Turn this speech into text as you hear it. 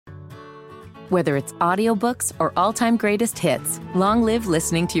Whether it's audiobooks or all-time greatest hits, long live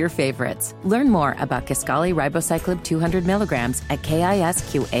listening to your favorites. Learn more about Kisqali Ribociclib 200 milligrams at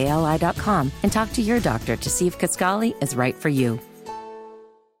KISQALI.com and talk to your doctor to see if Kisqali is right for you.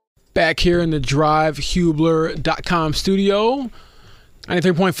 Back here in the DriveHubler.com studio,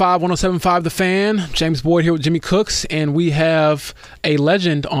 93.5, 107.5 The Fan. James Boyd here with Jimmy Cooks, and we have a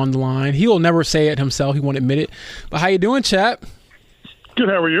legend on the line. He will never say it himself. He won't admit it. But how you doing, chap? Good.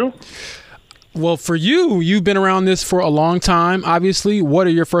 How are you? Well, for you, you've been around this for a long time. Obviously, what are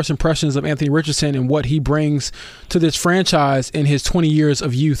your first impressions of Anthony Richardson and what he brings to this franchise in his 20 years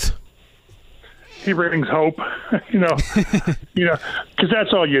of youth? He brings hope, because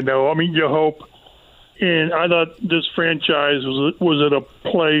that's all you know. I mean, you hope. And I thought this franchise was at a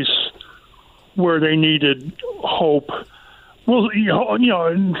place where they needed hope. Well,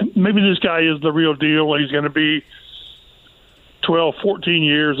 maybe this guy is the real deal. He's going to be 12, 14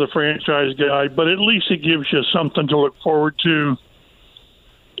 years a franchise guy, but at least it gives you something to look forward to.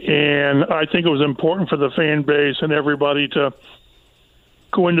 And I think it was important for the fan base and everybody to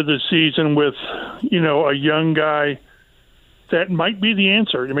go into the season with, a young guy that might be the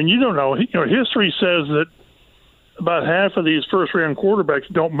answer. I mean, you don't know. History says that about half of these first-round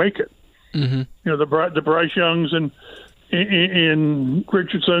quarterbacks don't make it. Mm-hmm. The Bryce Youngs and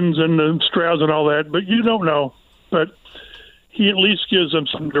Richardsons and the Strouds and all that, but you don't know. But he at least gives them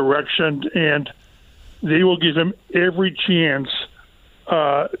some direction, and they will give him every chance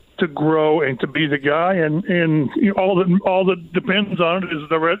to grow and to be the guy. And all that depends on it is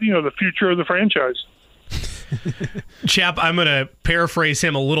the future of the franchise. Chap, I'm going to paraphrase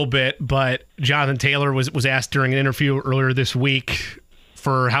him a little bit, but Jonathan Taylor was asked during an interview earlier this week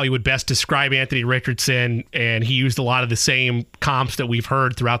for how he would best describe Anthony Richardson, and he used a lot of the same comps that we've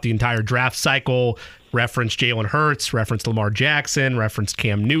heard throughout the entire draft cycle, referenced Jalen Hurts, referenced Lamar Jackson, referenced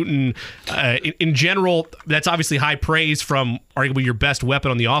Cam Newton. In general, that's obviously high praise from arguably your best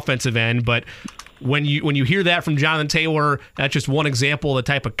weapon on the offensive end, but when you hear that from Jonathan Taylor, that's just one example of the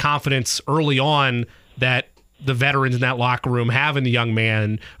type of confidence early on that the veterans in that locker room have in the young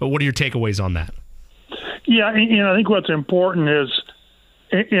man. What are your takeaways on that? Yeah, and I think what's important is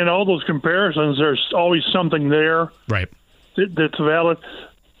in all those comparisons, there's always something there, right, that's valid.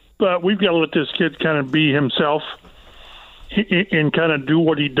 But we've got to let this kid kind of be himself and kind of do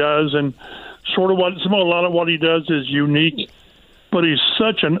what he does. And sort of a lot of what he does is unique, but he's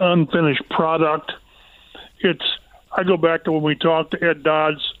such an unfinished product. I go back to when we talked to Ed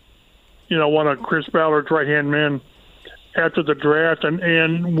Dodds, one of Chris Ballard's right-hand men after the draft.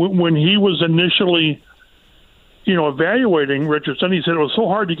 And when he was initially, evaluating Richardson, he said it was so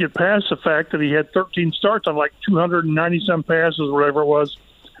hard to get past the fact that he had 13 starts on like 290-some passes or whatever it was.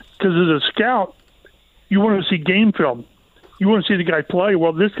 Because as a scout, you want to see game film. You want to see the guy play.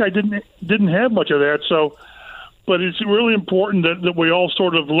 Well, this guy didn't have much of that. So, but it's really important that we all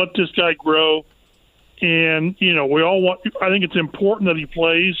sort of let this guy grow. And, we all I think it's important that he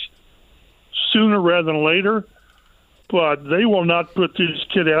plays sooner rather than later, but they will not put this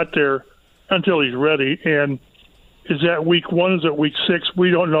kid out there until he's ready. And is that week 1? Is it week 6? We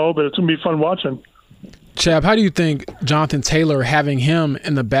don't know, but it's going to be fun watching. Chab, how do you think Jonathan Taylor, having him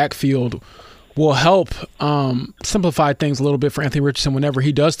in the backfield, will help simplify things a little bit for Anthony Richardson whenever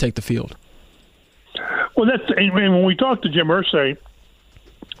he does take the field? Well, when we talked to Jim Irsay,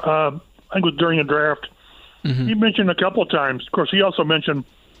 I think it was during the draft, mm-hmm. He mentioned a couple of times. Of course, he also mentioned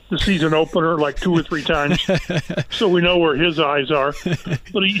the season opener like 2 or 3 times, so we know where his eyes are.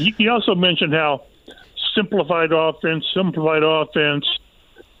 But he also mentioned how simplified offense.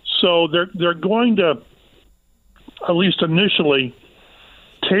 So they're going to, at least initially,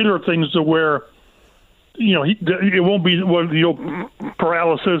 tailor things to where, it won't be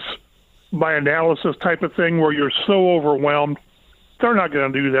paralysis by analysis type of thing where you're so overwhelmed. They're not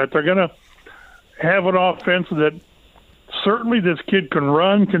going to do that. They're going to have an offense that certainly this kid can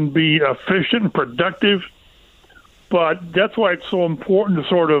run, can be efficient and productive, but that's why it's so important to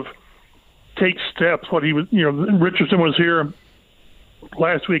sort of take steps. Richardson was here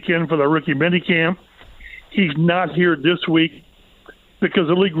last weekend for the rookie minicamp. He's not here this week because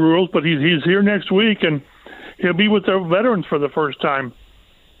of league rules, but he's here next week, and he'll be with the veterans for the first time.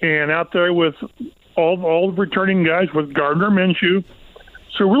 And out there with all the returning guys with Gardner Minshew.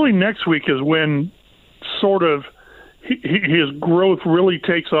 So really next week is when sort of his growth really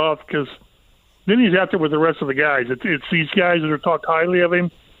takes off, because then he's out there with the rest of the guys. It's these guys that are talked highly of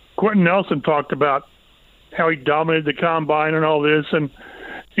him. Quentin Nelson talked about how he dominated the combine and all this, and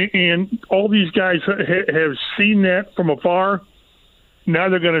all these guys have seen that from afar. Now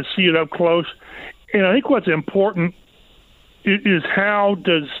they're going to see it up close. And I think what's important is how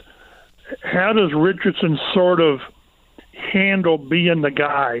how does Richardson sort of handle being the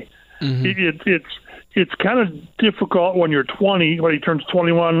guy? It's kind of difficult when you're 20, when he turns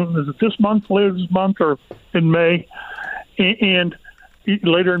 21. Is it this month, later this month, or in May? And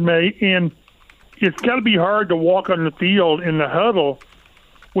later in May. And it's got to be hard to walk on the field in the huddle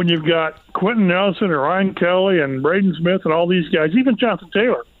when you've got Quentin Nelson and Ryan Kelly and Braden Smith and all these guys, even Jonathan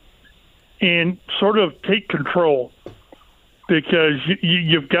Taylor, and sort of take control. Because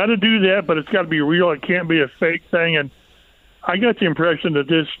you've got to do that, but it's got to be real. It can't be a fake thing. And I got the impression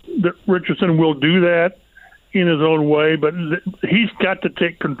that Richardson will do that in his own way, but he's got to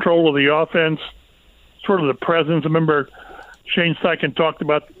take control of the offense, sort of the presence. I remember Shane Steichen talked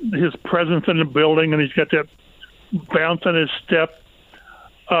about his presence in the building, and he's got that bounce on his step.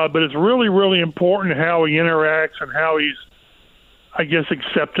 But it's really, really important how he interacts and how he's, I guess,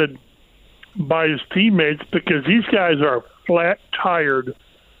 accepted by his teammates, because these guys are flat tired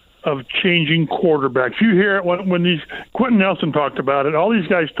of changing quarterbacks. You hear it when these Quentin Nelson talked about it. All these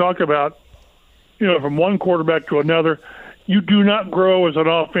guys talk about, from one quarterback to another. You do not grow as an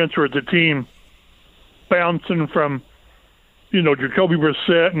offense or as a team bouncing from, Jacoby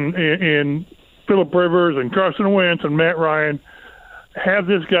Brissett and Phillip Rivers and Carson Wentz and Matt Ryan. Have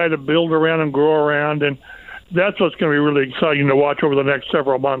this guy to build around and grow around, and that's what's going to be really exciting to watch over the next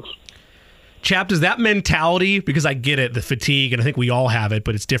several months. Chap, does that mentality, because I get it, the fatigue, and I think we all have it,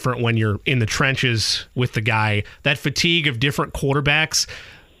 but it's different when you're in the trenches with the guy, that fatigue of different quarterbacks,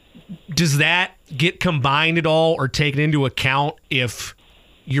 does that get combined at all or taken into account if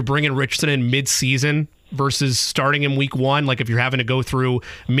you're bringing Richardson in mid-season versus starting in week one? Like if you're having to go through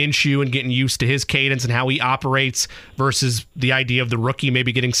Minshew and getting used to his cadence and how he operates versus the idea of the rookie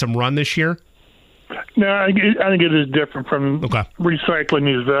maybe getting some run this year? No, I think it is different from recycling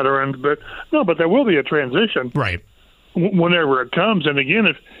these veterans, but there will be a transition, right? Whenever it comes, and again,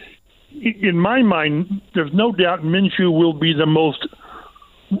 if in my mind, there's no doubt Minshew will be the most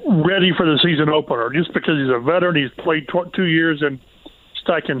ready for the season opener, just because he's a veteran. He's played 2 years in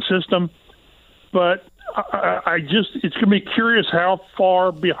Steichen's system, but it's going to be curious how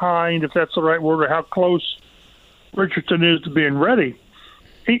far behind, if that's the right word, or how close Richardson is to being ready.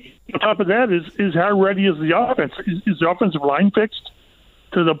 On top of that is how ready is the offense? Is the offensive line fixed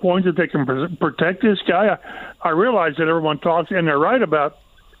to the point that they can protect this guy? I realize that everyone talks, and they're right about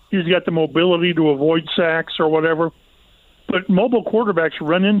he's got the mobility to avoid sacks or whatever, but mobile quarterbacks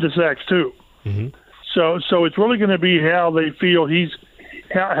run into sacks too. Mm-hmm. So it's really going to be how they feel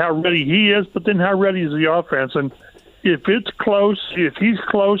how ready he is, but then how ready is the offense? And if he's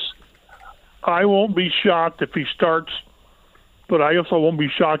close, I won't be shocked if he starts. But I also won't be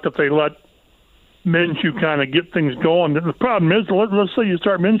shocked if they let Minshew kind of get things going. The problem is, let's say you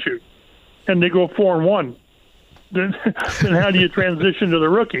start Minshew and they go 4-1. Then how do you transition to the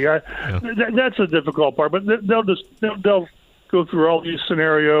rookie? That's a difficult part. But they'll go through all these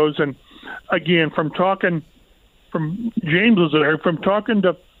scenarios. And again, from James was there, from talking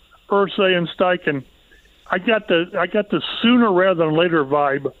to Irsay and Steichen, I got the sooner rather than later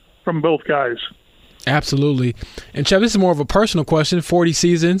vibe from both guys. Absolutely. And Chef, this is more of a personal question. 40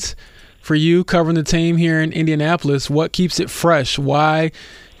 seasons for you covering the team here in Indianapolis. What keeps it fresh? Why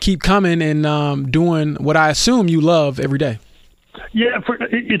keep coming and doing what I assume you love every day? Yeah,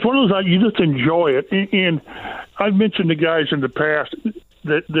 it's one of those, you just enjoy it. And I've mentioned to guys in the past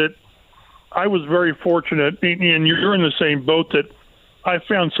that I was very fortunate, and you're in the same boat, that I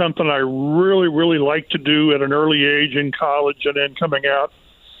found something I really, really like to do at an early age in college and then coming out.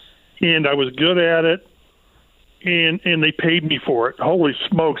 And I was good at it, and they paid me for it. Holy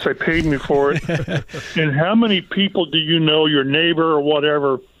smokes, they paid me for it. And how many people do you know, your neighbor or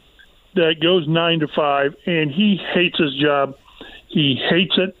whatever, that goes 9 to 5, and he hates his job. He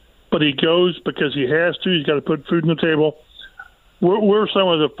hates it, but he goes because he has to. He's got to put food on the table. We're some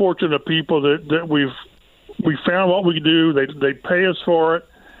of the fortunate people that we found what we do. They pay us for it,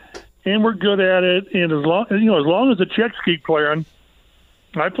 and we're good at it. And as long as the checks keep clearing,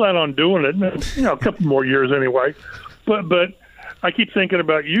 I plan on doing it, a couple more years anyway. But I keep thinking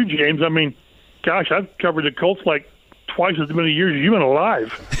about you, James. I mean, gosh, I've covered the Colts like twice as many years as you've been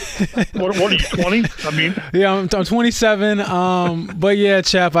alive. What are you, 20? I mean, yeah, I'm 27. But yeah,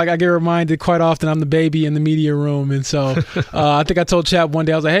 Chap, I get reminded quite often I'm the baby in the media room, and so I think I told Chap one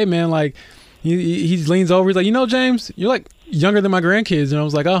day, I was like, hey man, like he leans over, he's like, James, you're like younger than my grandkids, and I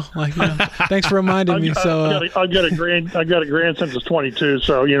was like, thanks for reminding me. So I got a grandson that's 22,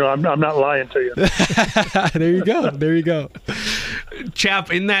 so I'm not lying to you. There you go.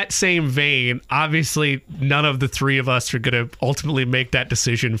 Chap, in that same vein, obviously none of the three of us are going to ultimately make that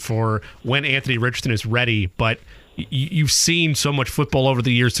decision for when Anthony Richardson is ready, but you've seen so much football over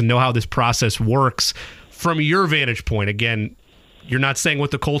the years to know how this process works. From your vantage point, again, you're not saying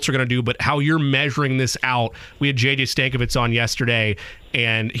what the Colts are going to do, but how you're measuring this out. We had J.J. Stankovitz on yesterday,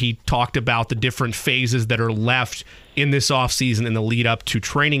 and he talked about the different phases that are left in this offseason in the lead up to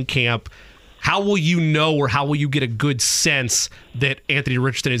training camp. How will you know, or how will you get a good sense that Anthony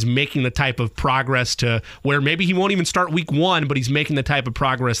Richardson is making the type of progress to where maybe he won't even start week 1, but he's making the type of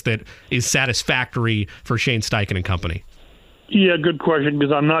progress that is satisfactory for Shane Steichen and company? Yeah, good question,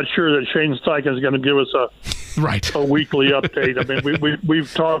 because I'm not sure that Shane Steichen is going to give us a weekly update. I mean,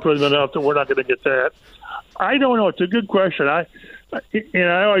 we've talked with him enough that we're not going to get that. I don't know. It's a good question.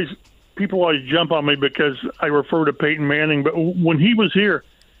 People always jump on me because I refer to Peyton Manning, but when he was here,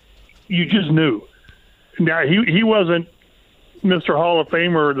 you just knew. Now, he wasn't Mr. Hall of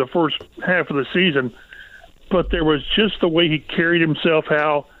Famer the first half of the season, but there was just the way he carried himself,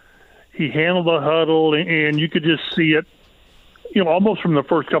 how he handled the huddle, and you could just see it, almost from the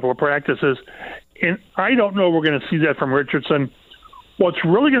first couple of practices. And I don't know if we're going to see that from Richardson. What's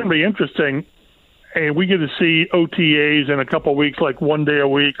really going to be interesting, and we get to see OTAs in a couple of weeks, like 1 day a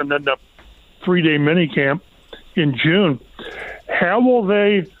week, and then the 3-day mini camp in June. How will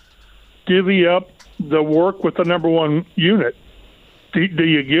they divvy up the work with the number one unit? Do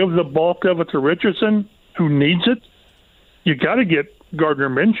you give the bulk of it to Richardson, who needs it? You got to get Gardner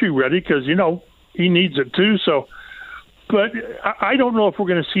Minshew ready because, he needs it too. So, but I don't know if we're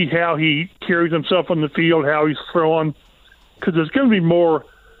going to see how he carries himself on the field, how he's throwing, because there's going to be more.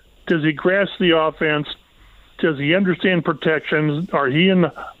 Does he grasp the offense? Does he understand protections? Are he and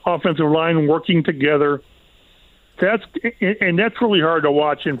the offensive line working together? That's really hard to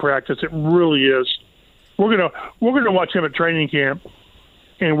watch in practice. It really is. We're gonna watch him at training camp,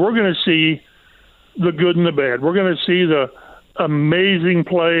 and we're gonna see the good and the bad. We're gonna see the amazing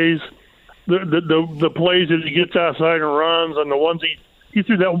plays, the plays that he gets outside and runs, and the ones he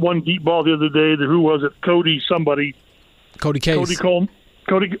threw that one deep ball the other day. Who was it? Cody Case.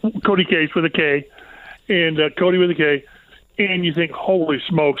 Cody Case with a K, and Cody with a K. And you think, holy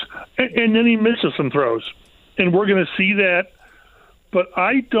smokes! And then he misses some throws. And we're going to see that, but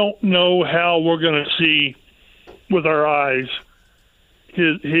I don't know how we're going to see with our eyes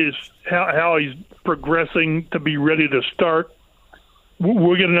how he's progressing to be ready to start.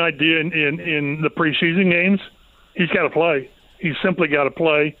 We'll get an idea in the preseason games. He's got to play. He's simply got to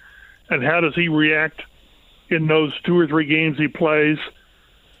play. And how does he react in those 2 or 3 games he plays?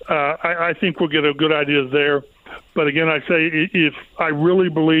 I think we'll get a good idea there. But again, I say I really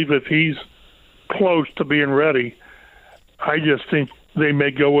believe if he's close to being ready, I just think they may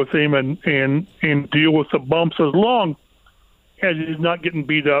go with him and deal with the bumps as long as he's not getting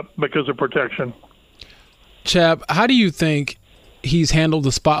beat up because of protection. Chap, how do you think he's handled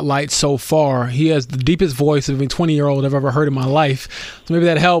the spotlight so far? He has the deepest voice of a 20-year-old I've ever heard in my life, so maybe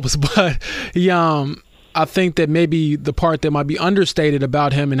that helps. But I think that maybe the part that might be understated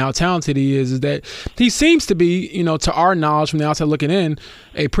about him and how talented he is that he seems to be, to our knowledge from the outside looking in,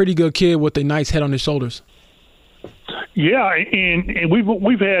 a pretty good kid with a nice head on his shoulders. Yeah, and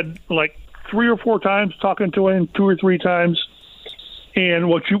we've had like 3 or 4 times talking to him, 2 or 3 times. And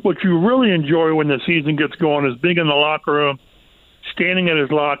what you really enjoy when the season gets going is being in the locker room, standing at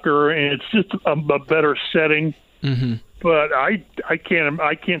his locker, and it's just a better setting. Mm-hmm. But I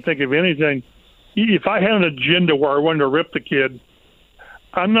can't think of anything. If I had an agenda where I wanted to rip the kid,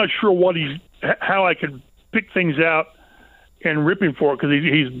 I'm not sure how I could pick things out and rip him for it, because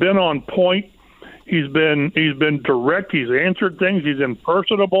he's been on point. He's been direct. He's answered things. He's been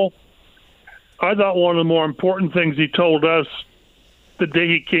personable. I thought one of the more important things he told us the day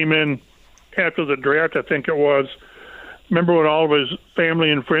he came in after the draft, I think it was. Remember when all of his family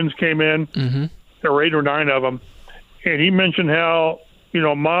and friends came in? Mm-hmm. There were 8 or 9 of them. And he mentioned how,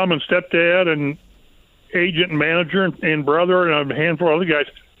 mom and stepdad and agent and manager and brother and a handful of other guys,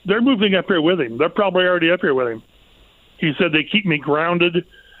 they're moving up here with him. They're probably already up here with him. He said they keep me grounded.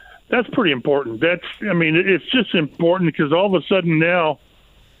 That's pretty important. It's just important because all of a sudden now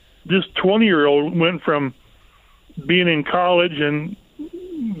this 20-year-old went from being in college and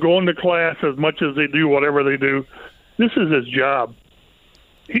going to class as much as they do, whatever they do. This is his job.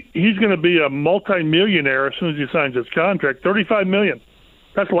 He's going to be a multimillionaire as soon as he signs his contract. $35 million.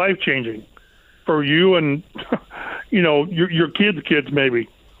 That's life-changing for you and, your kids maybe.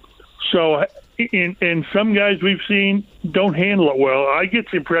 So, and some guys we've seen don't handle it well. I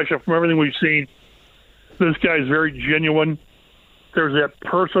get the impression from everything we've seen, this guy's very genuine. There's that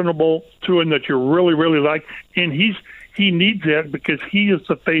personable to him that you really, really like. And he needs that because he is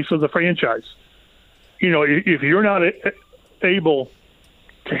the face of the franchise. If you're not able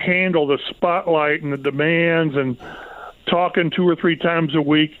to handle the spotlight and the demands and talking 2 or 3 times a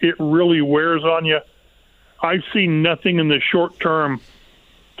week, it really wears on you. I've seen nothing in the short term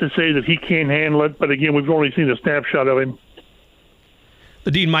to say that he can't handle it, but again, we've only seen a snapshot of him.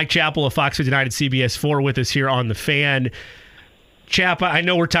 The Dean Mike Chappell of Fox 59 and CBS 4 with us here on The Fan. Chap, I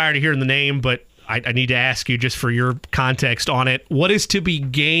know we're tired of hearing the name, but I need to ask you just for your context on it. What is to be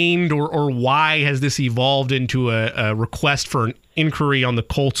gained or why has this evolved into a request for an inquiry on the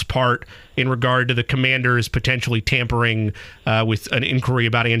Colts' part in regard to the Commanders potentially tampering with an inquiry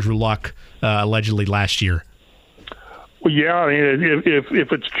about Andrew Luck allegedly last year? Well, yeah, I mean,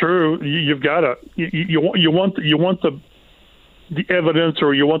 if it's true, you've got to you want the evidence,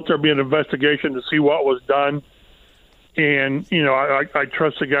 or you want there to be an investigation to see what was done. And I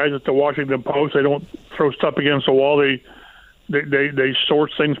trust the guys at the Washington Post. They don't throw stuff against the wall. They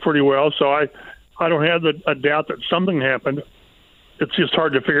source things pretty well. So I don't have a doubt that something happened. It's just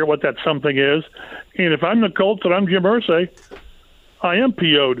hard to figure out what that something is. And if I'm the Colts and I'm Jim Irsay, I am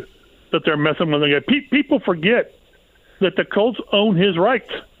PO'd that they're messing with the guy. People forget that the Colts own his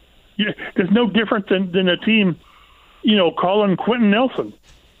rights. There's no different than a team, calling Quentin Nelson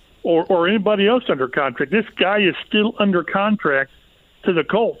or anybody else under contract. This guy is still under contract to the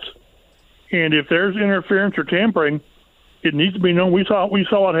Colts. And if there's interference or tampering, it needs to be known. We saw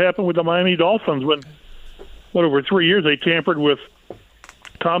what happened with the Miami Dolphins when, over 3 years, they tampered with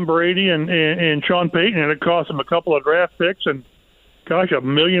Tom Brady and Sean Payton, and it cost them a couple of draft picks and, gosh, $1.5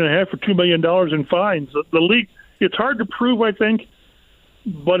 million or $2 million in fines. The league, it's hard to prove, I think,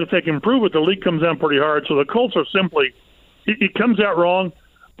 but if they can prove it, the league comes down pretty hard. So the Colts are simply, it comes out wrong,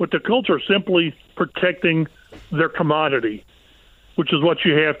 but the Colts are simply protecting their commodity, which is what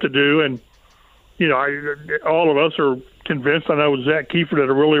you have to do. And, all of us are convinced. I know Zach Kiefer did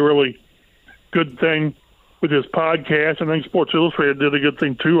a really, really good thing with his podcast. I think Sports Illustrated did a good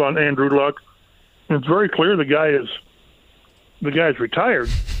thing, too, on Andrew Luck. And it's very clear the guy is retired.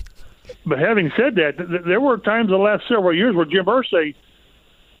 But having said that, there were times in the last several years where Jim Irsay,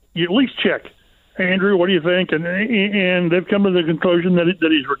 you at least check. Andrew, what do you think? And they've come to the conclusion that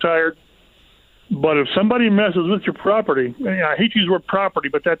he's retired. But if somebody messes with your property, I hate to use the word property,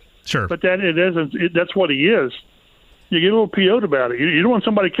 but that's sure. But that's what he is. You get a little PO'd about it. You don't want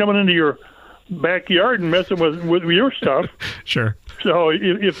somebody coming into your backyard and messing with your stuff. Sure. So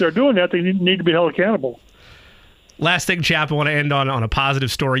if they're doing that, they need to be held accountable. Last thing, Chap, I want to end on a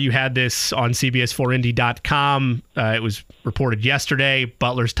positive story. You had this on CBS4Indy.com. It was reported yesterday.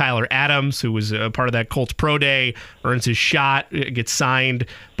 Butler's Tyler Adams, who was a part of that Colts Pro Day, earns his shot, gets signed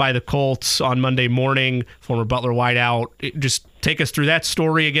by the Colts on Monday morning. Former Butler wideout. Just take us through that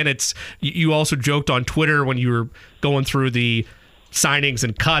story again. You also joked on Twitter when you were going through the signings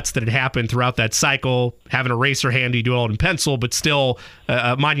and cuts that had happened throughout that cycle, having a eraser handy, do it all in pencil, but still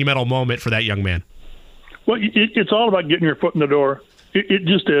a monumental moment for that young man. Well, it's all about getting your foot in the door. It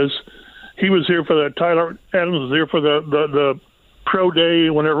just is. He was here for the Tyler Adams was here for the pro day,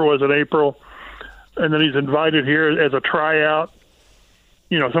 whenever it was in April, and then he's invited here as a tryout.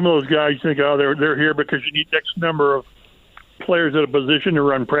 Some of those guys think, they're here because you need X number of players at a position to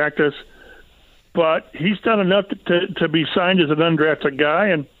run practice. But he's done enough to be signed as an undrafted guy,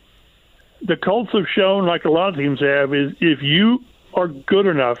 and the Colts have shown, like a lot of teams have, is if you are good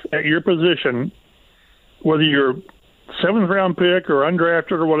enough at your position, whether you're 7th-round pick or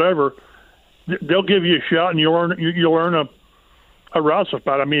undrafted or whatever, they'll give you a shot and you'll earn a roster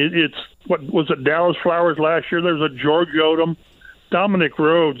spot. I mean, it's what was it? Dallas Flowers last year. There's a George Odom, Dominic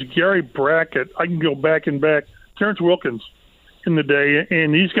Rhodes, Gary Brackett. I can go back and back. Terrence Wilkins in the day,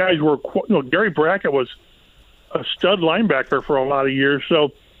 and these guys were. Gary Brackett was a stud linebacker for a lot of years. So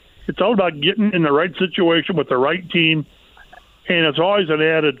it's all about getting in the right situation with the right team. And it's always an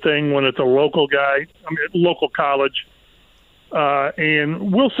added thing when it's a local guy, local college.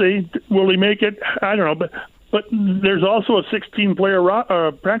 And we'll see. Will he make it? I don't know. But there's also a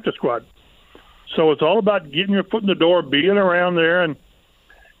 16-player practice squad. So it's all about getting your foot in the door, being around there, and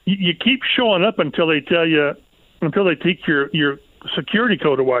you keep showing up until they take your security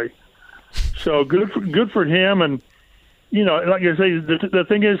code away. So good for him. And like I say, the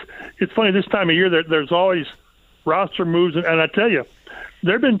thing is, it's funny this time of year. There's always roster moves, and I tell you,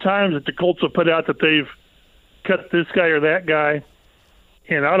 there have been times that the Colts have put out that they've cut this guy or that guy,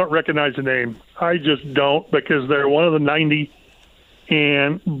 and I don't recognize the name. I just don't, because they're one of the 90.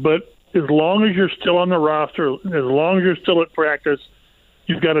 But as long as you're still on the roster, as long as you're still at practice,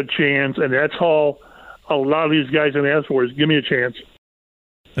 you've got a chance, and that's all a lot of these guys can ask for is give me a chance.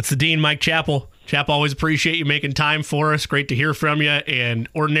 That's the Dean, Mike Chappell. Chap, always appreciate you making time for us. Great to hear from you. And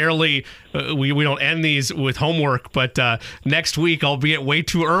ordinarily, we don't end these with homework, but next week, albeit way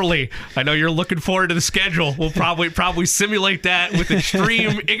too early, I know you're looking forward to the schedule. We'll probably simulate that with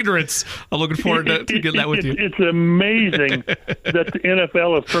extreme ignorance. I'm looking forward to getting that with you. It's amazing that the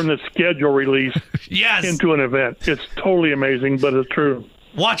NFL has turned the schedule release into an event. It's totally amazing, but it's true.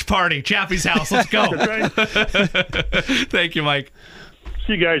 Watch party, Chappie's house. Let's go. That's right. Thank you, Mike.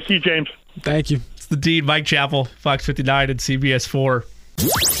 See you guys. See you, James. Thank you. It's the Dean, Mike Chappell, Fox 59 and CBS 4.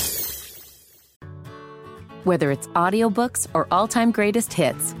 Whether it's audiobooks or all-time greatest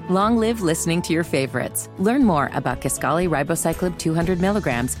hits, long live listening to your favorites. Learn more about Kisqali Ribociclib 200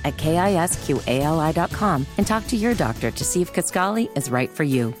 milligrams at KISQALI.com and talk to your doctor to see if Kisqali is right for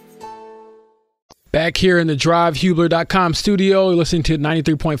you. Back here in the DriveHubler.com studio, you're listening to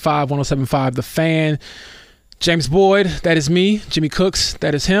 93.5, 107.5 The Fan. James Boyd, that is me. Jimmy Cooks,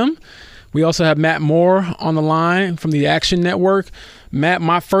 that is him. We also have Matt Moore on the line from the Action Network. Matt,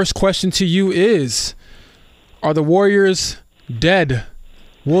 my first question to you is, are the Warriors dead?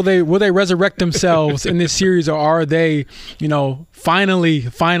 Will they resurrect themselves in this series, or are they, finally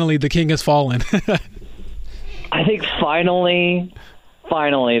the king has fallen? I think finally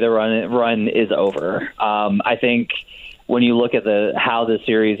the run is over. I think when you look at how the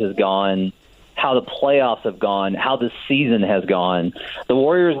series has gone, how the playoffs have gone, how the season has gone, the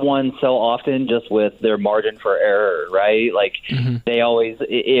Warriors won so often just with their margin for error, right? Like they always,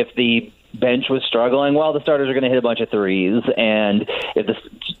 if the bench was struggling, well, the starters are going to hit a bunch of threes, and if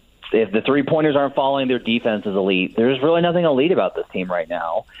the three-pointers aren't falling, their defense is elite. There's really nothing elite about this team right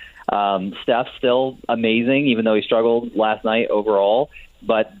now. Steph's still amazing, even though he struggled last night overall,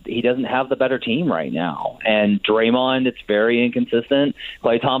 but he doesn't have the better team right now. And Draymond, it's very inconsistent.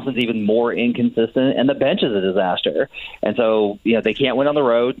 Klay Thompson's even more inconsistent, and the bench is a disaster. And so, they can't win on the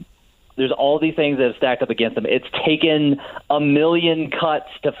road. There's all these things that have stacked up against them. It's taken a million cuts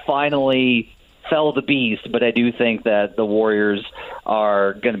to finally fell the beast, but I do think that the Warriors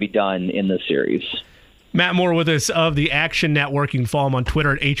are going to be done in this series. Matt Moore with us of the Action Network. You can follow him on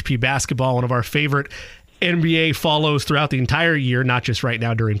Twitter at HP Basketball, one of our favorite NBA follows throughout the entire year, not just right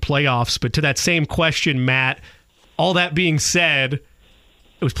now during playoffs. But to that same question, Matt, all that being said,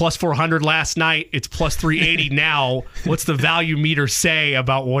 it was plus 400 last night. It's plus 380 now. What's the value meter say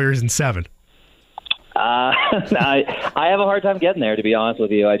about Warriors in 7? I have a hard time getting there, to be honest with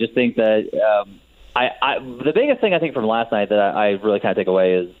you. I just think that the biggest thing I think from last night that I really kind of take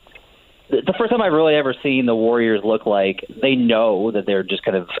away is the first time I've really ever seen the Warriors look like they know that they're just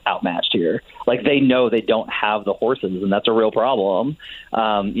kind of outmatched here. Like they know they don't have the horses, and that's a real problem.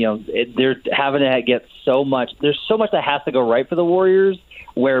 They're having to get so much. There's so much that has to go right for the Warriors,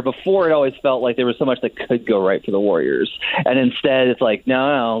 where before it always felt like there was so much that could go right for the Warriors. And instead it's like,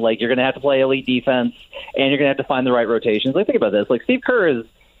 no, like you're going to have to play elite defense, and you're going to have to find the right rotations. Like think about this. Like Steve Kerr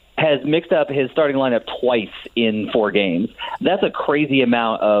has mixed up his starting lineup twice in 4 games. That's a crazy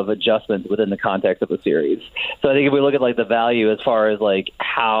amount of adjustments within the context of a series. So I think if we look at like the value as far as like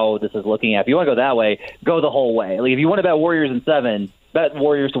how this is looking at, if you want to go that way, go the whole way. Like if you want to bet Warriors in 7, bet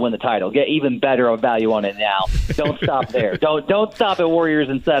Warriors to win the title. Get even better of value on it now. Don't stop there. Don't stop at Warriors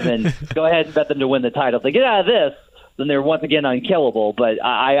in 7. Go ahead and bet them to win the title. If they get out of this, then they're once again unkillable. But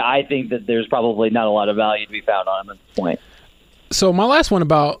I think that there's probably not a lot of value to be found on them at this point. So my last one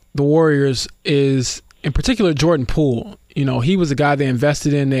about the Warriors is, in particular, Jordan Poole. He was a guy they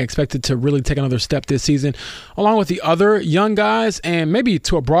invested in. They expected to really take another step this season, along with the other young guys. And maybe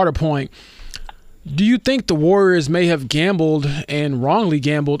to a broader point, do you think the Warriors may have gambled and wrongly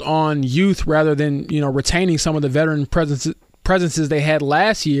gambled on youth rather than, retaining some of the veteran presences they had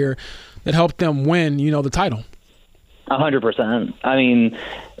last year that helped them win, the title? 100%. I mean,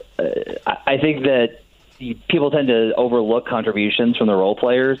 I think that people tend to overlook contributions from the role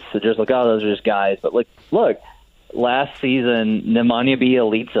players. So just like, oh, those are just guys. But look, last season, Nemanja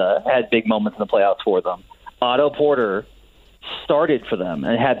Bjelica had big moments in the playoffs for them. Otto Porter started for them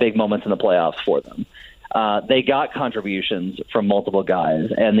and had big moments in the playoffs for them. They got contributions from multiple guys,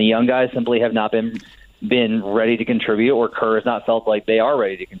 and the young guys simply have not been ready to contribute, or Kerr has not felt like they are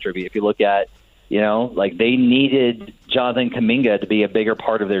ready to contribute. If you look at, they needed Jonathan Kuminga to be a bigger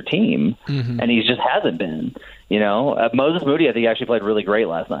part of their team, and he just hasn't been. Moses Moody, I think, actually played really great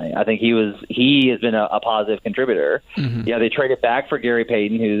last night. I think he has been a positive contributor. Yeah, they traded back for Gary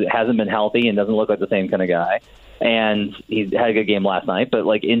Payton, who hasn't been healthy and doesn't look like the same kind of guy. And he had a good game last night. But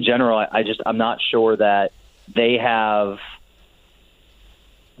in general, I'm not sure that they have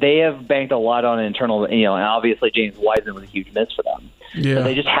banked a lot on internal, and obviously James Wiseman was a huge miss for them. Yeah. But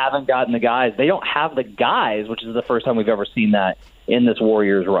they just haven't gotten the guys. They don't have the guys, which is the first time we've ever seen that in this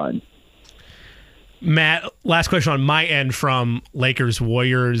Warriors run. Matt, last question on my end from Lakers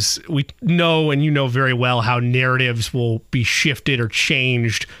Warriors. We know, and you know very well, how narratives will be shifted or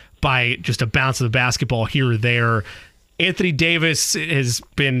changed by just a bounce of the basketball here or there. Anthony Davis has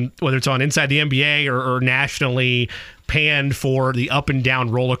been, whether it's on Inside the NBA or nationally, panned for the up and down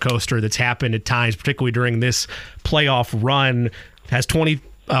roller coaster that's happened at times, particularly during this playoff run. Has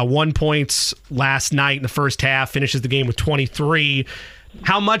 21 points last night in the first half, finishes the game with 23.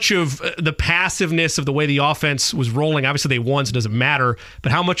 How much of the passiveness of the way the offense was rolling, obviously they won, so it doesn't matter,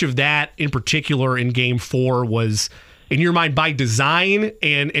 but how much of that in particular in Game 4 was, in your mind, by design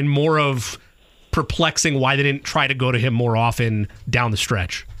and more of perplexing why they didn't try to go to him more often down the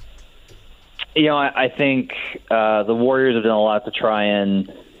stretch? I think the Warriors have done a lot to try and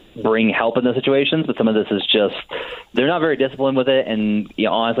bring help in those situations, but some of this is just they're not very disciplined with it, and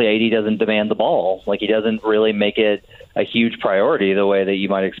honestly, AD doesn't demand the ball. Like, he doesn't really make it a huge priority the way that you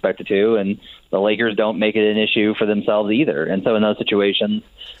might expect it to, and the Lakers don't make it an issue for themselves either. And so in those situations,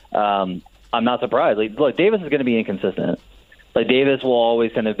 I'm not surprised. Like, look, Davis is going to be inconsistent. Like, Davis will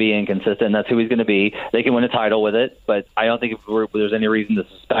always kind of be inconsistent. That's who he's going to be. They can win a title with it, but I don't think there's any reason to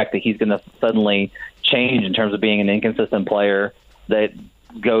suspect that he's going to suddenly change in terms of being an inconsistent player that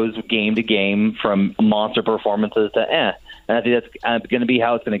goes game to game from monster performances to And I think that's going to be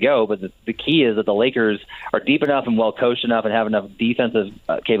how it's going to go. But the key is that the Lakers are deep enough and well coached enough and have enough defensive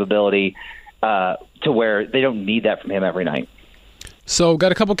capability to where they don't need that from him every night. So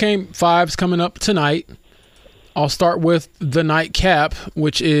got a couple Game 5s coming up tonight. I'll start with the nightcap,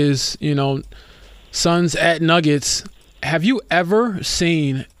 which is, Suns at Nuggets. Have you ever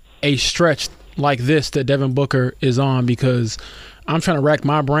seen a stretch like this that Devin Booker is on? Because I'm trying to rack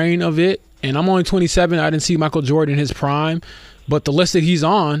my brain of it, and I'm only 27. I didn't see Michael Jordan in his prime, but the lists that he's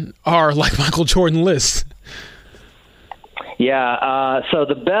on are like Michael Jordan lists. Yeah, so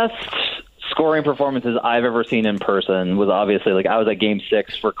the best scoring performances I've ever seen in person was obviously, I was at Game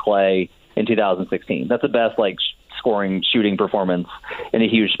 6 for Clay in 2016. That's the best, scoring, shooting performance in a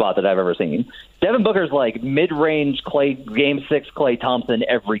huge spot that I've ever seen. Devin Booker's mid-range Clay, Game 6 Clay Thompson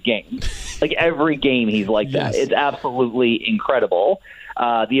every game. Every game he's like that. Yes. It's absolutely incredible.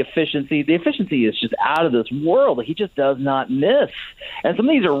 The efficiency is just out of this world. He just does not miss. And some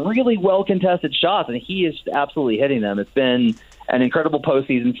of these are really well-contested shots, and he is absolutely hitting them. It's been an incredible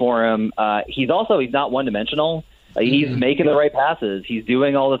postseason for him. He's not one-dimensional. He's making the right passes. He's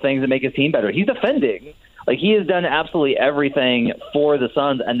doing all the things that make his team better. He's defending. He has done absolutely everything for the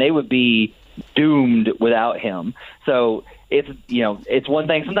Suns, and they would be doomed without him. So it's one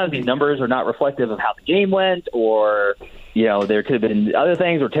thing. Sometimes these numbers are not reflective of how the game went, or there could have been other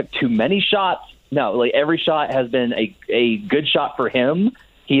things, or took too many shots. No, every shot has been a good shot for him.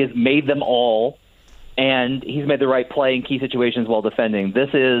 He has made them all, and he's made the right play in key situations while defending.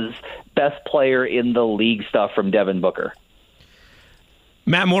 This is best player in the league stuff from Devin Booker.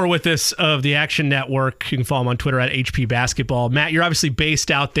 Matt Moore with us of the Action Network. You can follow him on Twitter at HP Basketball. Matt, you're obviously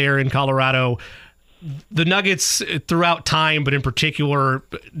based out there in Colorado. The Nuggets throughout time, but in particular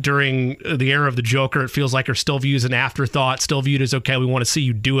during the era of the Joker, it feels like are still viewed as an afterthought, still viewed as, okay, we want to see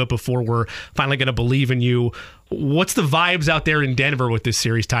you do it before we're finally going to believe in you. What's the vibes out there in Denver with this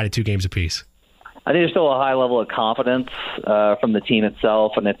series tied at 2 games apiece? I think there's still a high level of confidence from the team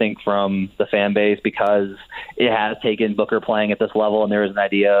itself, and I think from the fan base, because it has taken Booker playing at this level, and there is an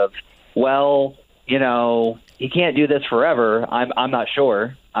idea of, he can't do this forever. I'm not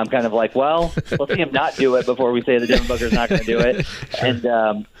sure. I'm kind of let's see him not do it before we say that Devin Booker's not going to do it.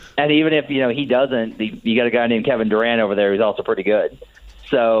 And even if he doesn't, you got a guy named Kevin Durant over there who's also pretty good.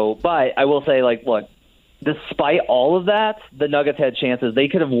 So, but I will say, look, despite all of that, the Nuggets had chances. They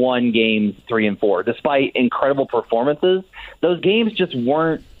could have won games 3 and 4. Despite incredible performances, those games just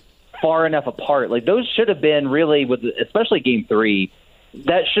weren't far enough apart. Those should have been really, especially Game 3,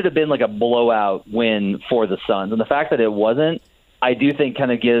 that should have been a blowout win for the Suns. And the fact that it wasn't, I do think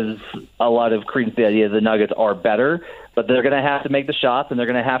kind of gives a lot of credence to the idea the Nuggets are better, but they're going to have to make the shots, and they're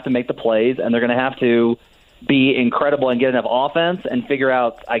going to have to make the plays, and they're going to have to be incredible and get enough offense and figure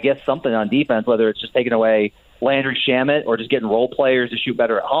out, I guess, something on defense, whether it's just taking away Landry Shamet or just getting role players to shoot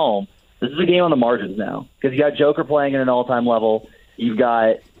better at home. This is a game on the margins now, because you got Joker playing at an all-time level, you've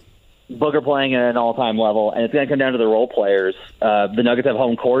got Booker playing at an all-time level, and it's going to come down to the role players. The Nuggets have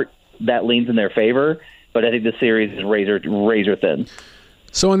home court. That leans in their favor, but I think the series is razor thin.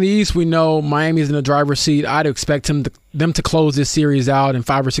 So in the East, we know Miami's in the driver's seat. I'd expect them to close this series out in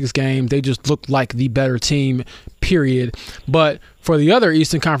 5 or 6 games. They just look like the better team, period. But for the other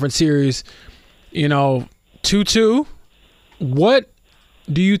Eastern Conference series, 2-2, what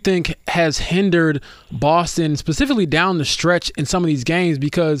do you think has hindered Boston, specifically down the stretch in some of these games?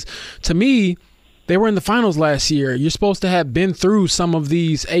 Because to me, They were in the finals last year. You're supposed to have been through some of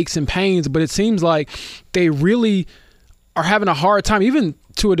these aches and pains, but it seems like they really are having a hard time, even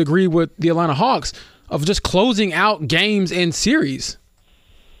to a degree with the Atlanta Hawks, of just closing out games and series.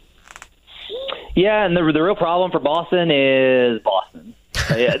 Yeah, and the real problem for Boston is Boston.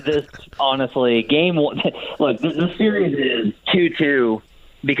 This, honestly, game one. Look, the series is 2-2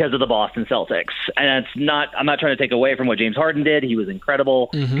 because of the Boston Celtics, and I'm not trying to take away from what James Harden did. He was incredible.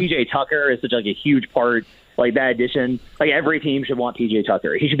 PJ Tucker is such a huge part, that addition. Every team should want PJ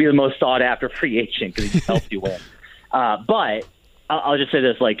Tucker. He should be the most sought after free agent because he helps you win. But I'll just say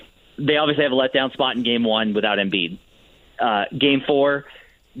this: they obviously have a letdown spot in game one without Embiid. Game four,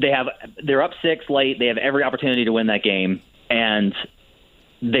 they're up 6 late. They have every opportunity to win that game, and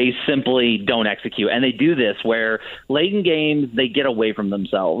they simply don't execute. And they do this where late in games, they get away from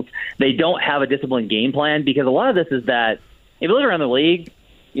themselves. They don't have a disciplined game plan, because a lot of this is that if you look around the league,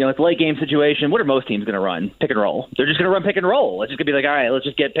 it's a late game situation. What are most teams going to run? Pick and roll. They're just going to run pick and roll. It's just going to be all right, let's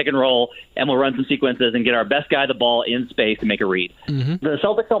just get pick and roll, and we'll run some sequences and get our best guy the ball in space and make a read. The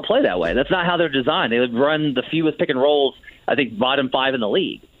Celtics don't play that way. That's not how they're designed. They run the fewest pick and rolls, I think, bottom 5 in the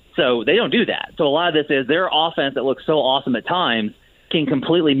league. So they don't do that. So a lot of this is their offense that looks so awesome at times can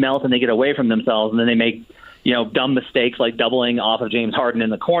completely melt, and they get away from themselves, and then they make dumb mistakes like doubling off of James Harden in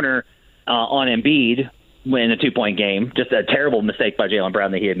the corner on Embiid in a 2-point game. Just a terrible mistake by Jaylen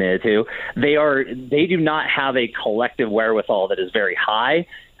Brown that he admitted to. They do not have a collective wherewithal that is very high,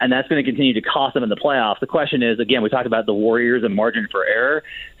 and that's going to continue to cost them in the playoffs. The question is, again, we talked about the Warriors and margin for error.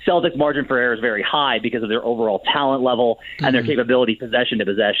 Celtics' margin for error is very high because of their overall talent level and their capability possession to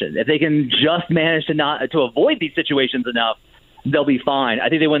possession. If they can just manage to avoid these situations enough, they'll be fine. I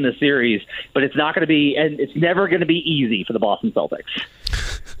think they win the series, but it's not going to be, and it's never going to be easy for the Boston Celtics.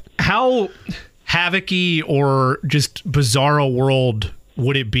 How havoc-y or just bizarro world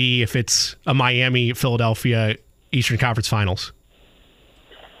would it be if it's a Miami-Philadelphia Eastern Conference Finals?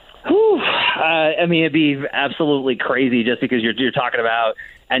 It'd be absolutely crazy, just because you're talking about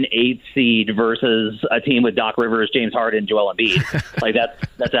an 8th seed versus a team with Doc Rivers, James Harden, Joel Embiid.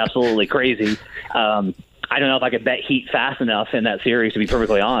 That's absolutely crazy. I don't know if I could bet Heat fast enough in that series, to be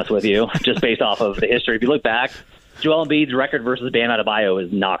perfectly honest with you, just based off of the history. If you look back, Joel Embiid's record versus Bam Adebayo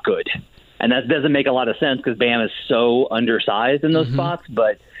is not good. And that doesn't make a lot of sense because Bam is so undersized in those spots.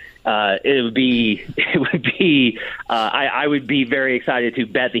 But I would be very excited to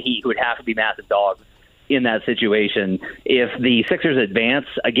bet the Heat, who would have to be massive dogs in that situation. If the Sixers advance,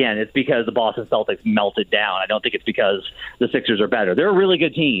 again, it's because the Boston Celtics melted down. I don't think it's because the Sixers are better. They're a really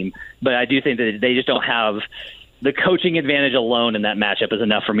good team, but I do think that they just don't have the coaching advantage alone in that matchup is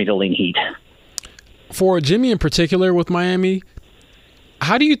enough for me to lean Heat. For Jimmy in particular with Miami,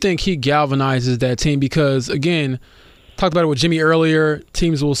 how do you think he galvanizes that team? Because, again, talked about it with Jimmy earlier,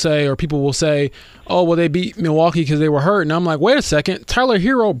 teams will say, or people will say, oh, well, they beat Milwaukee because they were hurt. And I'm like, wait a second, Tyler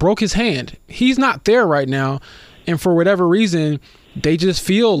Hero broke his hand. He's not there right now. And for whatever reason, they just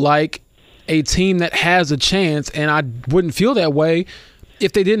feel like a team that has a chance. And I wouldn't feel that way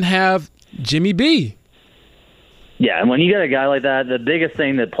if they didn't have Jimmy B. Yeah, and when you get a guy like that, the biggest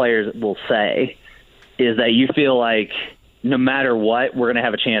thing that players will say is that you feel like no matter what, we're going to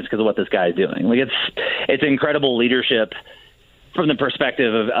have a chance because of what this guy is doing. It's incredible leadership from the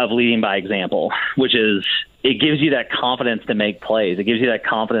perspective of leading by example, which is it gives you that confidence to make plays. It gives you that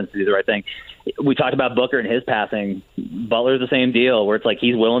confidence to do the right thing. We talked about Booker and his passing. Butler's the same deal, where it's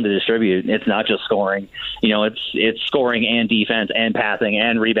he's willing to distribute. It's not just scoring. It's scoring and defense and passing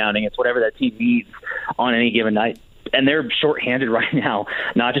and rebounding. It's whatever that team needs on any given night. And they're shorthanded right now.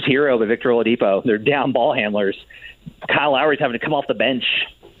 Not just Hero, but Victor Oladipo. They're down ball handlers. Kyle Lowry's having to come off the bench.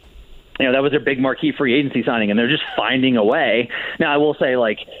 That was their big marquee free agency signing, and they're just finding a way. Now, I will say,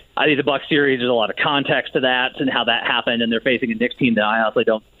 I think the Bucks series, there's a lot of context to that and how that happened, and they're facing a Knicks team that I honestly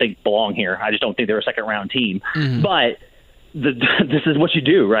don't think belong here. I just don't think they're a second-round team. But this is what you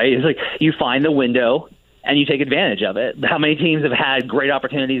do, right? It's you find the window, and you take advantage of it. How many teams have had great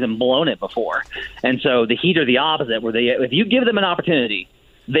opportunities and blown it before? And so the Heat are the opposite, where if you give them an opportunity,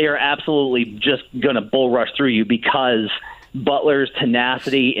 they are absolutely just going to bull rush through you because Butler's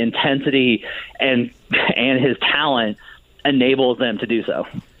tenacity, intensity, and his talent enables them to do so.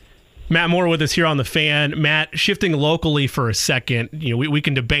 Matt Moore with us here on The Fan. Matt, shifting locally for a second, we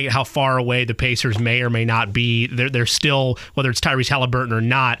can debate how far away the Pacers may or may not be. They're still, whether it's Tyrese Halliburton or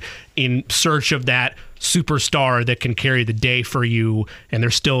not, in search of that superstar that can carry the day for you, and they're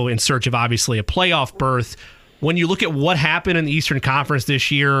still in search of, obviously, a playoff berth. When you look at what happened in the Eastern Conference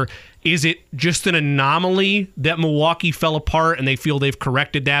this year, is it just an anomaly that Milwaukee fell apart and they feel they've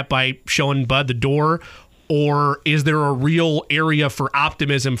corrected that by showing Bud the door? Or is there a real area for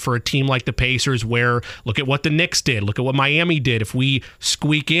optimism for a team like the Pacers where, look at what the Knicks did, look at what Miami did. If we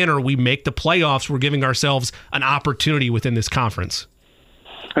squeak in or we make the playoffs, we're giving ourselves an opportunity within this conference.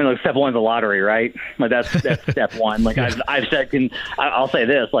 I mean, like, step one's the lottery, right? Like, that's step one. Like, I've said, I'll say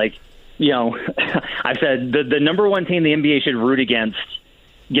this, like, I've said the number one team the NBA should root against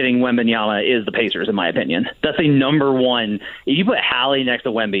getting Wembanyama is the Pacers, in my opinion. That's the number one. If you put Hallie next to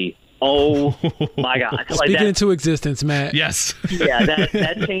Wemby, oh my God! Speaking into existence, Matt. Yes. Yeah,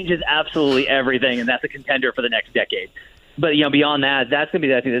 that changes absolutely everything, and that's a contender for the next decade. But beyond that, that's going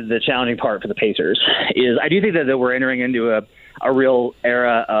to be the challenging part for the Pacers. Is I do think that we're entering into a real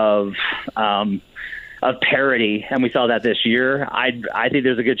era of parity, and we saw that this year. I think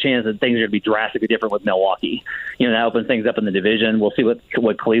there's a good chance that things are going to be drastically different with Milwaukee. That opens things up in the division. We'll see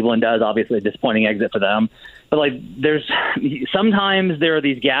what Cleveland does. Obviously, a disappointing exit for them. But sometimes there are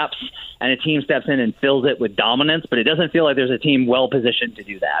these gaps, and a team steps in and fills it with dominance, but it doesn't feel like there's a team well positioned to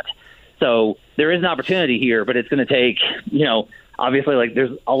do that. So there is an opportunity here, but it's going to take, obviously, like,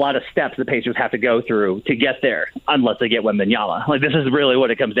 there's a lot of steps the Pacers have to go through to get there, unless they get Wembanyama. Like, this is really what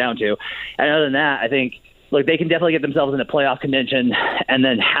it comes down to. And other than that, I think, look, they can definitely get themselves into playoff contention and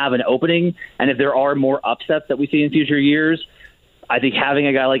then have an opening. And if there are more upsets that we see in future years, I think having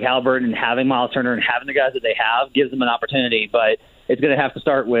a guy like Halliburton and having Miles Turner and having the guys that they have gives them an opportunity. But it's going to have to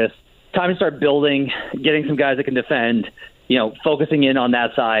start with time to start building, getting some guys that can defend, focusing in on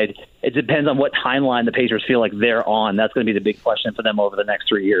that side. It depends on what timeline the Pacers feel like they're on. That's going to be the big question for them over the next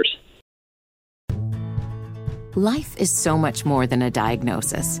 3 years. Life is so much more than a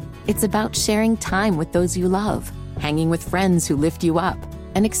diagnosis. It's about sharing time with those you love, hanging with friends who lift you up,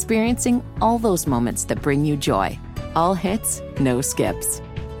 and experiencing all those moments that bring you joy. All hits, no skips.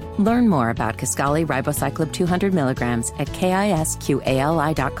 Learn more about Kisqali Ribociclib 200 milligrams at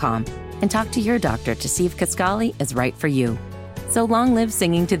KISQALI.com and talk to your doctor to see if Kisqali is right for you. So long live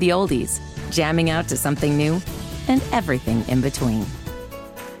singing to the oldies, jamming out to something new, and everything in between.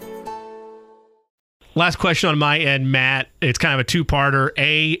 Last question on my end, Matt. It's kind of a two-parter.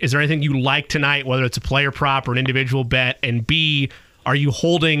 A, is there anything you like tonight, whether it's a player prop or an individual bet? And B, are you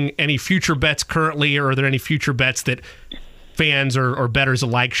holding any future bets currently, or are there any future bets that fans or bettors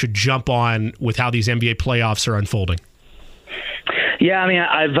alike should jump on with how these NBA playoffs are unfolding? Yeah, I mean,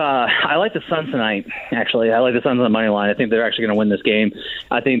 I like the Suns tonight, actually. I like the Suns on the money line. I think they're actually going to win this game.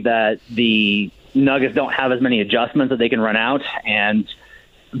 I think that the Nuggets don't have as many adjustments that they can run out, and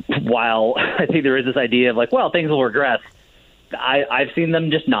while I think there is this idea of like, well, things will regress, I've seen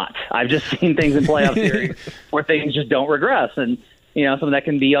them just not. I've just seen things in playoff series where things just don't regress. And, some of that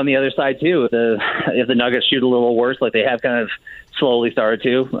can be on the other side too. If the Nuggets shoot a little worse, like they have kind of slowly started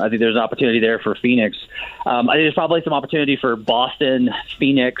to, I think there's an opportunity there for Phoenix. I think there's probably some opportunity for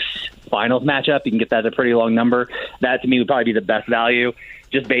Boston-Phoenix finals matchup. You can get that at a pretty long number. That to me would probably be the best value,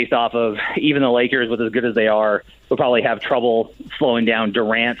 just based off of even the Lakers, with as good as they are, will probably have trouble slowing down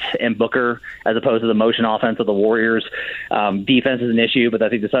Durant and Booker as opposed to the motion offense of the Warriors. Defense is an issue, but I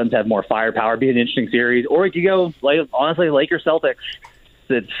think the Suns have more firepower. It'd be an interesting series. Or you could go, honestly, Lakers-Celtics.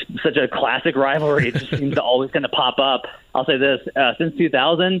 It's such a classic rivalry. It just seems to always kind of pop up. I'll say this, since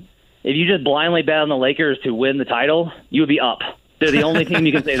 2000, if you just blindly bet on the Lakers to win the title, you would be up. They're the only team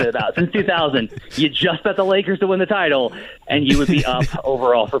you can say that about. Since 2000, you just bet the Lakers to win the title, and you would be up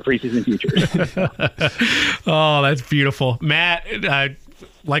overall for preseason futures. Oh, that's beautiful. Matt,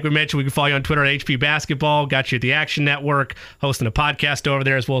 like we mentioned, we can follow you on Twitter at HP Basketball. Got you at the Action Network, hosting a podcast over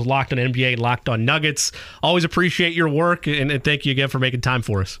there, as well as Locked on NBA, Locked on Nuggets. Always appreciate your work, and thank you again for making time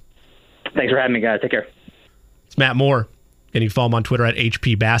for us. Thanks for having me, guys. Take care. It's Matt Moore, and you can follow him on Twitter at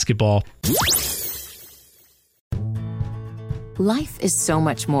HP Basketball. Life is so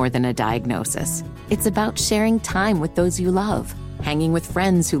much more than a diagnosis. It's about sharing time with those you love, hanging with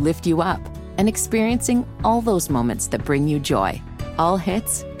friends who lift you up, and experiencing all those moments that bring you joy. All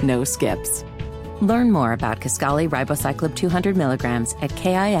hits, no skips. Learn more about Kisqali Ribociclib 200 milligrams at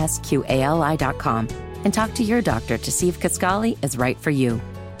KISQALI.com and talk to your doctor to see if Kisqali is right for you.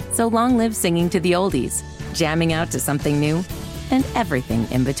 So long live singing to the oldies, jamming out to something new, and everything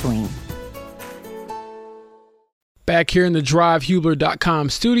in between. Back here in the DriveHubler.com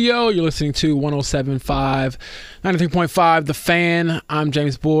studio, you're listening to 107.5, 93.5 The Fan. I'm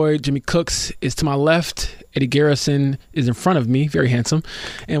James Boyd. Jimmy Cooks is to my left. Eddie Garrison is in front of me, very handsome.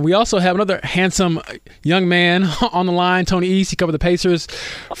 And we also have another handsome young man on the line, Tony East. He covered the Pacers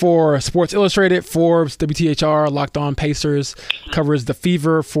for Sports Illustrated, Forbes, WTHR, Locked On Pacers, covers the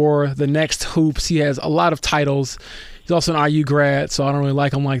Fever for the Next Hoops. He has a lot of titles. He's He's also an IU grad, so I don't really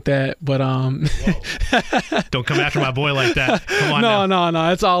like him like that. But don't come after my boy like that. Come on,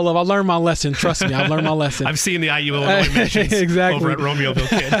 no, it's all love. I learned my lesson. Trust me, I've learned my lesson. I've seen the IU Illinois mentions exactly. over at Romeoville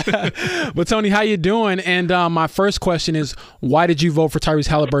Kid. But Tony, how you doing? And my first question is, why did you vote for Tyrese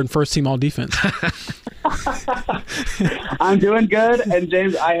Halliburton first team all defense? I'm doing good, and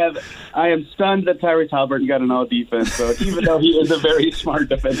James, I am stunned that Tyrese Halliburton got an all defense vote, even though he is a very smart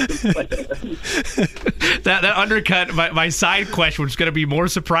defensive player. that undercut my side question, which is going to be more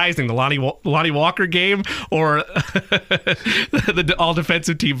surprising: the Lonnie Walker game or the all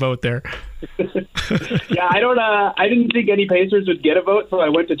defensive team vote there. Yeah, I didn't think any Pacers would get a vote, so I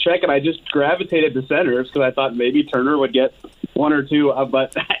went to check, and I just gravitated to centers because I thought maybe Turner would get one or two.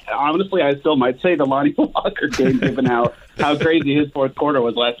 But honestly, I still might say the Lonnie Walker game, given how crazy his fourth quarter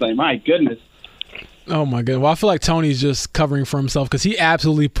was last night. My goodness. Oh, my goodness. Well, I feel like Tony's just covering for himself because he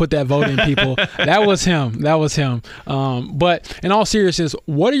absolutely put that vote in, people. That was him. But in all seriousness,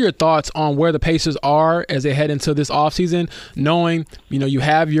 what are your thoughts on where the Pacers are as they head into this offseason, knowing, you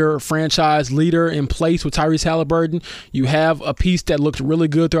have your franchise leader in place with Tyrese Halliburton. You have a piece that looked really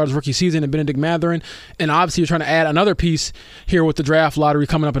good throughout his rookie season in Benedict Mathurin. And obviously you're trying to add another piece here with the draft lottery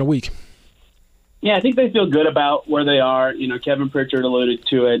coming up in a week. Yeah, I think they feel good about where they are. Kevin Pritchard alluded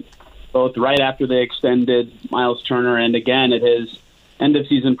to it, both right after they extended Miles Turner and again at his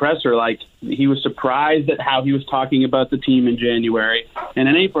end-of-season presser. Like, he was surprised at how he was talking about the team in January. And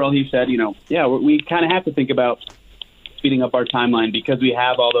in April, he said, we kind of have to think about speeding up our timeline because we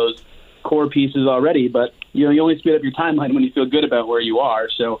have all those core pieces already. But, you only speed up your timeline when you feel good about where you are.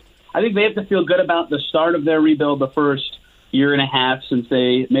 So I think they have to feel good about the start of their rebuild the first year and a half since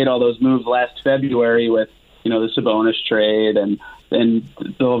they made all those moves last February with, the Sabonis trade and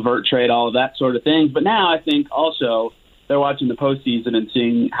the Levert trade, all of that sort of thing. But now I think also they're watching the postseason and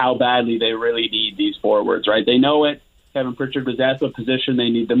seeing how badly they really need these forwards, right? They know it. Kevin Pritchard was asked what position they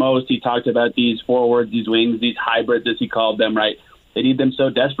need the most. He talked about these forwards, these wings, these hybrids, as he called them, right? They need them so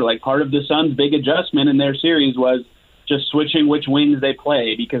desperate. Like, part of the Suns' big adjustment in their series was just switching which wings they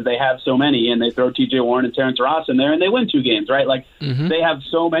play because they have so many, and they throw T.J. Warren and Terrence Ross in there, and they win 2 games, right? Like, They have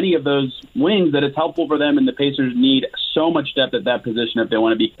so many of those wings that it's helpful for them, and the Pacers need so much depth at that position if they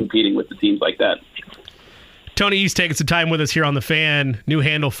want to be competing with the teams like that. Tony East taking some time with us here on The Fan. New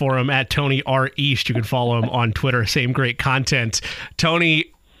handle for him, at Tony R. East. You can follow him on Twitter. Same great content. Tony,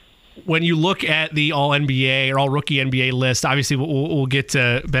 when you look at the All-NBA or All-Rookie NBA list, obviously we'll get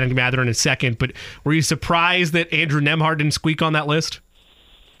to Benedict Mathurin in a second, but were you surprised that Andrew Nembhard didn't squeak on that list?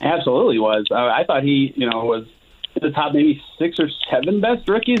 Absolutely was. I thought he, was in the top maybe 6 or 7 best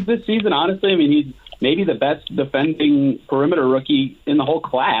rookies this season, honestly. I mean, he's maybe the best defending perimeter rookie in the whole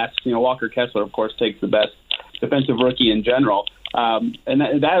class. Walker Kessler, of course, takes the best defensive rookie in general. And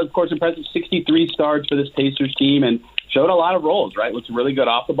that, of course, impressive 63 starts for this Pacers team and showed a lot of roles, right? Was really good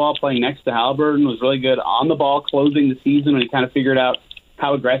off the ball, playing next to Halliburton, was really good on the ball, closing the season when he kind of figured out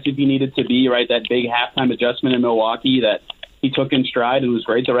how aggressive he needed to be, right? That big halftime adjustment in Milwaukee that he took in stride and was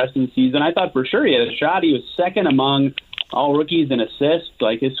great the rest of the season. I thought for sure he had a shot. He was second among all rookies in assists.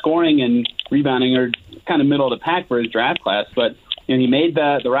 Like, his scoring and rebounding are kind of middle of the pack for his draft class. But he made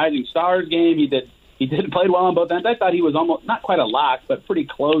the Rising Stars game. He played well on both ends. I thought he was almost not quite a lock, but pretty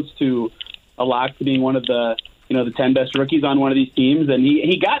close to a lock to being one of the the 10 best rookies on one of these teams. And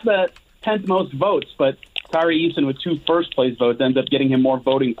he got the 10th most votes, but Tari Eason with 2 first-place votes ends up getting him more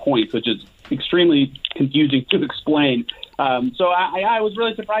voting points, which is extremely confusing to explain. So I was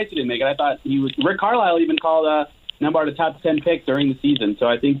really surprised he didn't make it. I thought Rick Carlisle even called Nembhard a top 10 pick during the season. So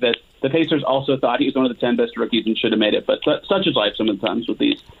I think that the Pacers also thought he was one of the 10 best rookies and should have made it. But such is life sometimes with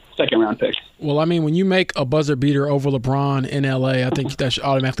these second-round picks. Well, I mean, when you make a buzzer beater over LeBron in L.A., I think that should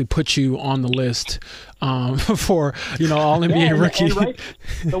automatically put you on the list for All-NBA rookie. And right,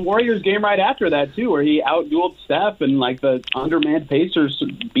 the Warriors game right after that too, where he outdueled Steph and like the undermanned Pacers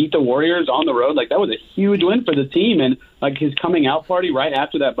beat the Warriors on the road. Like, that was a huge win for the team, and like his coming out party right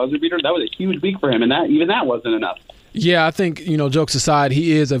after that buzzer beater, that was a huge week for him, and that wasn't enough. Yeah, I think, jokes aside,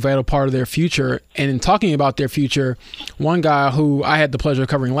 he is a vital part of their future. And in talking about their future, one guy who I had the pleasure of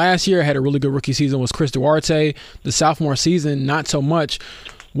covering last year, had a really good rookie season, was Chris Duarte. The sophomore season, not so much.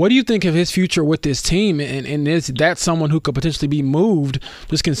 What do you think of his future with this team? And is that someone who could potentially be moved,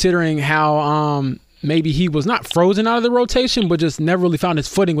 just considering how maybe he was not frozen out of the rotation, but just never really found his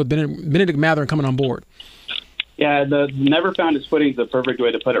footing with Benedict Mathurin coming on board? Yeah, the never found his footing is the perfect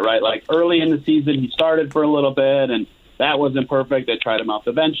way to put it, right? Like, early in the season, he started for a little bit, and that wasn't perfect. They tried him off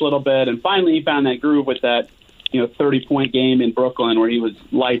the bench a little bit, and finally he found that groove with that 30-point game in Brooklyn where he was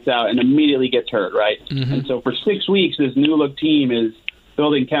lights out and immediately gets hurt, right? Mm-hmm. And so for 6 weeks, this new-look team is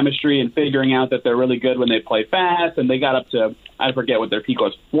building chemistry and figuring out that they're really good when they play fast. And they got up to, I forget what their peak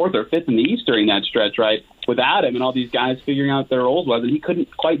was, 4th or 5th in the East during that stretch, right? Without him and all these guys figuring out their roles was, and he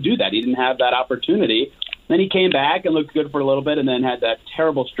couldn't quite do that. He didn't have that opportunity. Then he came back and looked good for a little bit and then had that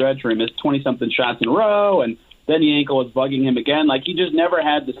terrible stretch where he missed 20-something shots in a row, and then the ankle was bugging him again. Like, he just never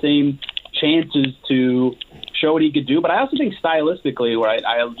had the same chances to show what he could do. But I also think stylistically, where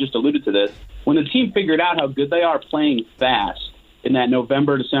I just alluded to this, when the team figured out how good they are playing fast in that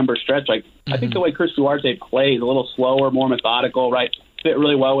November-December stretch, like I think the way Chris Duarte plays, a little slower, more methodical, right, fit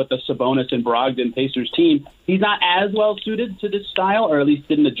really well with the Sabonis and Brogdon Pacers team. He's not as well suited to this style, or at least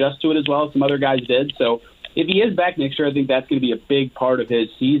didn't adjust to it as well as some other guys did. So if he is back next year, I think that's going to be a big part of his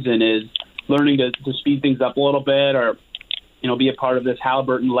season, is learning to speed things up a little bit, or be a part of this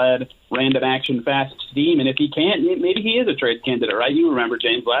Halliburton-led random action fast steam. And if he can't, maybe he is a trade candidate, right? You remember,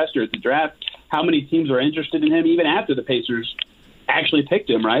 James, last year at the draft, how many teams were interested in him even after the Pacers actually picked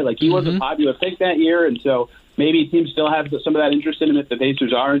him, right? Like, he was a popular pick that year, and so maybe teams still have some of that interest in him if the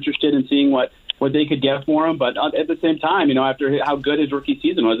Pacers are interested in seeing what they could get for him. But at the same time, after how good his rookie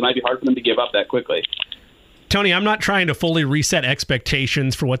season was, it might be hard for them to give up that quickly. Tony, I'm not trying to fully reset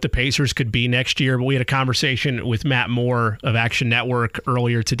expectations for what the Pacers could be next year, but we had a conversation with Matt Moore of Action Network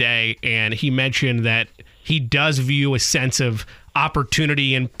earlier today, and he mentioned that he does view a sense of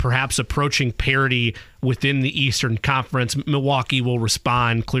opportunity and perhaps approaching parity within the Eastern Conference. Milwaukee will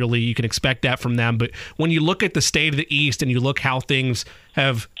respond. Clearly, you can expect that from them. But when you look at the state of the East and you look how things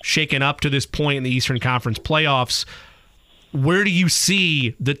have shaken up to this point in the Eastern Conference playoffs, where do you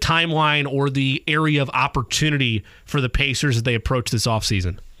see the timeline or the area of opportunity for the Pacers as they approach this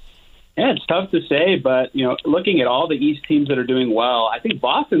offseason? Yeah, it's tough to say, but looking at all the East teams that are doing well, I think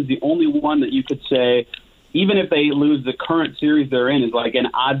Boston's the only one that you could say, even if they lose the current series they're in, is like an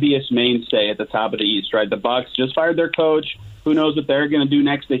obvious mainstay at the top of the East, right? The Bucks just fired their coach. Who knows what they're going to do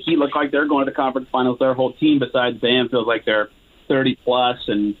next? The Heat look like they're going to the conference finals. Their whole team, besides Bam, feels like they're 30-plus,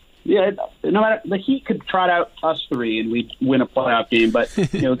 and yeah, no matter, the Heat could trot out us three and we'd win a playoff game. But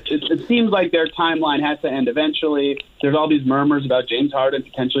it seems like their timeline has to end eventually. There's all these murmurs about James Harden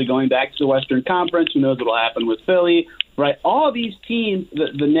potentially going back to the Western Conference. Who knows what will happen with Philly? Right? All of these teams,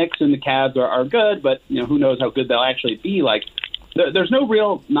 the Knicks and the Cavs are good, but who knows how good they'll actually be. Like, there's no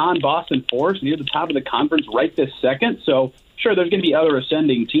real non-Boston force near the top of the conference right this second. So sure, there's going to be other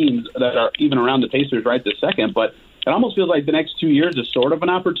ascending teams that are even around the Pacers right this second, but it almost feels like the next 2 years is sort of an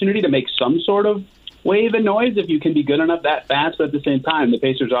opportunity to make some sort of wave and noise if you can be good enough that fast. But at the same time, the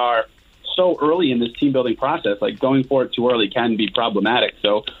Pacers are so early in this team-building process. Like, going for it too early can be problematic.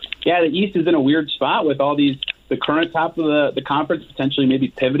 So, yeah, the East is in a weird spot with all these, the current top of the conference potentially maybe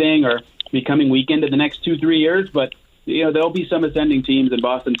pivoting or becoming weak into the next 2-3 years. But, there'll be some ascending teams, and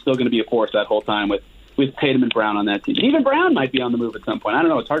Boston's still going to be a force that whole time with Tatum and Brown on that team. Even Brown might be on the move at some point. I don't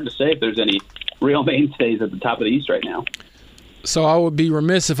know. It's hard to say if there's any real mainstays at the top of the East right now. So I would be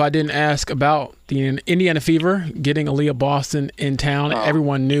remiss if I didn't ask about the Indiana Fever getting Aaliyah Boston in town. Oh.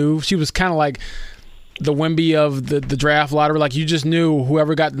 Everyone knew. She was kind of like the Wemby of the draft lottery. Like, you just knew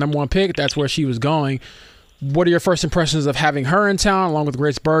whoever got the number one pick, that's where she was going. What are your first impressions of having her in town along with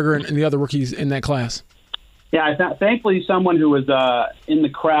Grace Berger and the other rookies in that class? Yeah, thankfully someone who was in the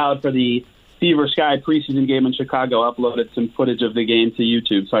crowd for the Fever Sky preseason game in Chicago uploaded some footage of the game to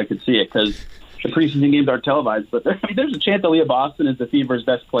YouTube so I could see it, because the preseason games are televised. But there's a chance Aaliyah Boston is the Fever's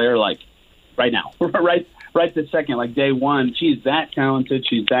best player, like, right now, right this second, like day one. She's that talented.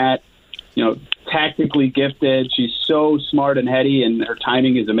 She's that, tactically gifted. She's so smart and heady, and her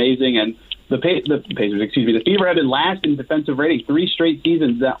timing is amazing. And the Fever have been last in defensive rating 3 straight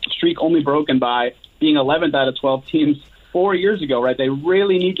seasons. That streak only broken by being 11th out of 12 teams 4 years ago, right? They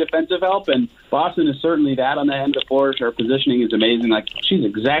really need defensive help, and Boston is certainly that on the end of the floor. Her positioning is amazing. Like, she's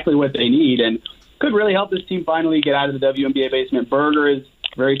exactly what they need, and could really help this team finally get out of the WNBA basement. Berger is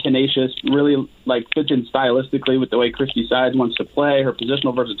very tenacious, really fits in stylistically with the way Christy Sides wants to play. Her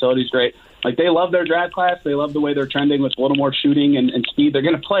positional versatility is great. Like, they love their draft class. They love the way they're trending with a little more shooting and speed. They're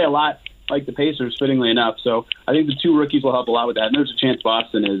going to play a lot like the Pacers, fittingly enough. So I think the 2 rookies will help a lot with that, and there's a chance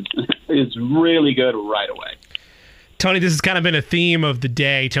Boston is really good right away. Tony, this has kind of been a theme of the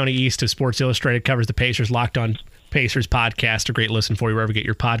day. Tony East of Sports Illustrated covers the Pacers, Locked On Pacers podcast. A great listen for you wherever you get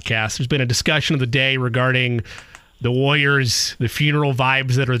your podcasts. There's been a discussion of the day regarding the Warriors, the funeral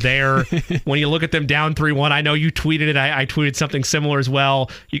vibes that are there. When you look at them down 3-1, I know you tweeted it. I tweeted something similar as well.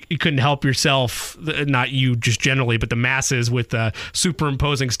 You couldn't help yourself, not you just generally, but the masses, with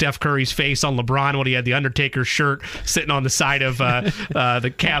superimposing Steph Curry's face on LeBron when he had the Undertaker shirt sitting on the side of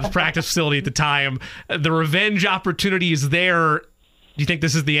the Cavs practice facility at the time. The revenge opportunity is there. Do you think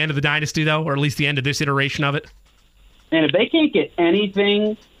this is the end of the dynasty, though, or at least the end of this iteration of it? And if they can't get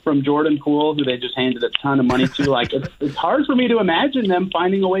anything from Jordan Poole, who they just handed a ton of money to, like it's hard for me to imagine them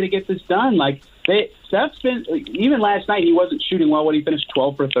finding a way to get this done. Like Steph's been, even last night he wasn't shooting well. What, he finished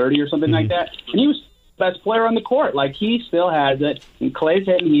 12 for 30 or something like that, and he was the best player on the court. Like, he still has it, and Clay's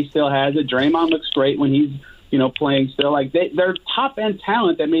hitting, he still has it. Draymond looks great when he's playing still. Like, their top end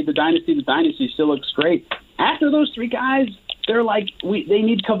talent that made the dynasty still looks great. After those three guys, they're like, they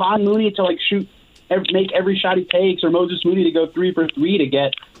need Kevon Looney to like make every shot he takes, or Moses Moody to go 3 for 3 to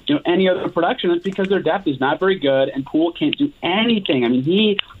get any other production. It's because their depth is not very good, and Poole can't do anything. I mean,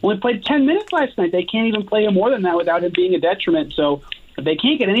 he only played 10 minutes last night. They can't even play him more than that without him being a detriment. So if they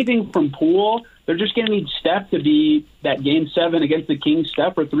can't get anything from Poole, they're just going to need Steph to be that Game 7 against the Kings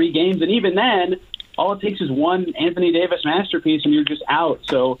Steph for 3 games. And even then, all it takes is one Anthony Davis masterpiece, and you're just out.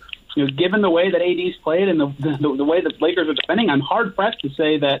 So, given the way that AD's played and the way the Lakers are defending, I'm hard-pressed to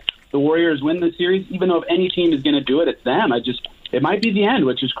say that the Warriors win the series, even though if any team is going to do it, it's them. It might be the end,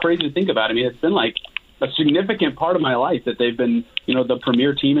 which is crazy to think about. I mean, it's been like a significant part of my life that they've been, the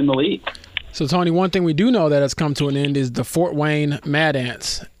premier team in the league. So, Tony, one thing we do know that has come to an end is the Fort Wayne Mad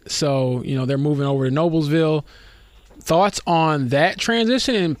Ants. So, they're moving over to Noblesville. Thoughts on that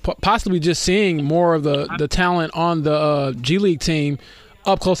transition and possibly just seeing more of the talent on the G League team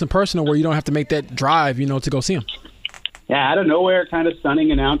up close and personal, where you don't have to make that drive, to go see them? Yeah, out of nowhere, kind of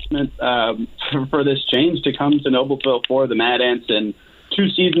stunning announcement for this change to come to Noblesville for the Mad Ants. And 2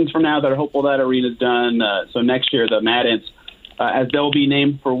 seasons from now, they're hopeful that arena's done. So next year, the Mad Ants, as they'll be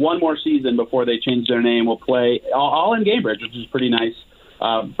named for one more season before they change their name, will play all in Cambridge, which is pretty nice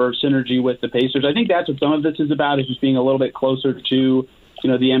for synergy with the Pacers. I think that's what some of this is about, is just being a little bit closer to, the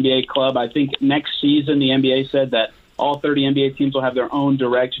NBA club. I think next season, the NBA said that all 30 NBA teams will have their own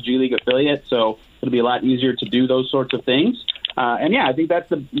direct G League affiliate, so it'll be a lot easier to do those sorts of things. And yeah, I think that's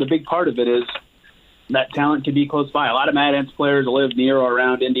the big part of it, is that talent can be close by. A lot of Mad Ants players live near or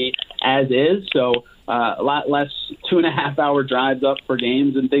around Indy as is, so a lot less 2.5-hour drives up for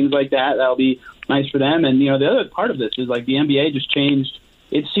games and things like that. That'll be nice for them. And, the other part of this is, like, the NBA just changed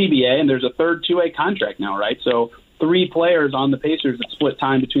its CBA, and there's a third two-way contract now, right? So 3 players on the Pacers that split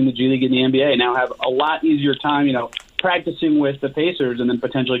time between the G League and the NBA now have a lot easier time, practicing with the Pacers and then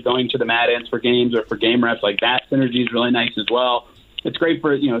potentially going to the Mad Ants for games or for game reps. Like, that synergy is really nice as well. It's great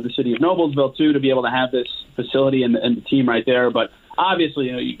for, the city of Noblesville, too, to be able to have this facility and the team right there. But obviously,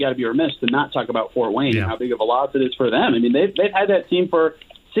 you got to be remiss to not talk about Fort Wayne and how big of a loss it is for them. I mean, they've had that team for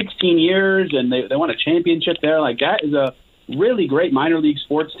 16 years, and they won a championship there. Like, that is a really great minor league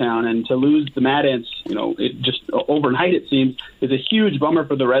sports town, and to lose the Mad Ants, it just overnight, it seems, is a huge bummer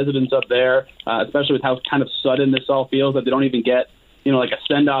for the residents up there, especially with how kind of sudden this all feels, that they don't even get, like a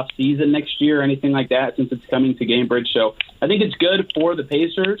send-off season next year or anything like that, since it's coming to Cambridge. So I think it's good for the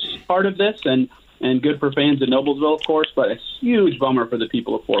Pacers part of this, and good for fans in Noblesville, of course, but a huge bummer for the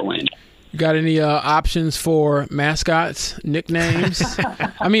people of Fort Wayne. You got any options for mascots, nicknames?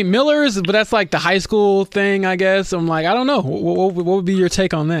 I mean, Miller's, but that's like the high school thing, I guess. I'm like, I don't know. What would be your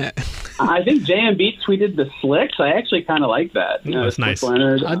take on that? I think JMB tweeted the Slicks. I actually kind of like that. That's nice.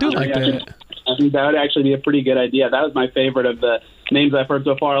 Leonard. I do like that. I think that would actually be a pretty good idea. That was my favorite of the names I've heard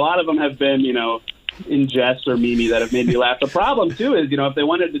so far. A lot of them have been, in jest or meme that have made me laugh. The problem, too, is, if they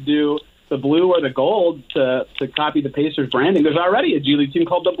wanted to do the blue or the gold to copy the Pacers branding, there's already a G League team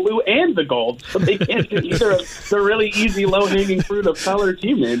called the Blue and the Gold, so they can't do either of the really easy, low-hanging fruit of color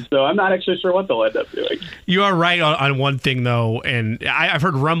team names. So I'm not actually sure what they'll end up doing. You are right on one thing, though, and I've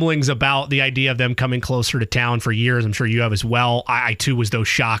heard rumblings about the idea of them coming closer to town for years. I'm sure you have as well. I too, was, though,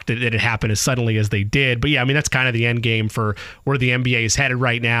 shocked that it happened as suddenly as they did. But, yeah, I mean, that's kind of the end game for where the NBA is headed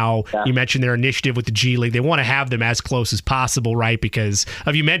right now. Yeah. You mentioned their initiative with the G League. They want to have them as close as possible, right, because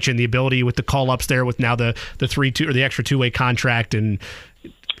of, you mentioned, the ability with the call-ups there with now the 3-2 or the extra 2-way contract, and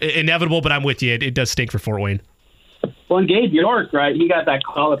inevitable, but I'm with you. It does stink for Fort Wayne. Well, and Gabe York, right, he got that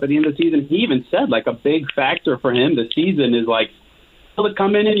call up at the end of the season. He even said, like, a big factor for him this season is, like, to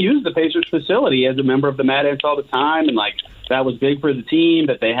come in and use the Pacers facility as a member of the Mad Ants all the time, and, like, that was big for the team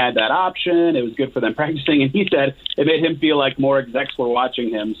that they had that option. It was good for them practicing, and he said it made him feel like more execs were watching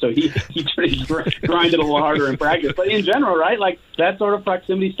him, so he grinded a little harder in practice. But in general, right, like, that sort of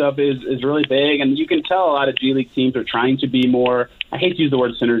proximity stuff is really big, and you can tell a lot of G League teams are trying to be more, I hate to use the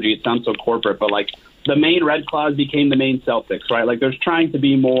word synergy, it sounds so corporate, but, like, the main Red Claws became the main Celtics, right? Like, there's trying to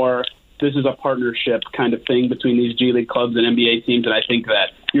be more, this is a partnership kind of thing between these G League clubs and NBA teams, and I think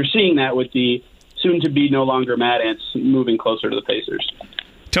that you're seeing that with the soon-to-be no longer Mad Ants moving closer to the Pacers.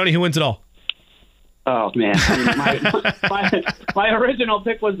 Tony, who wins it all? Oh man, I mean, my original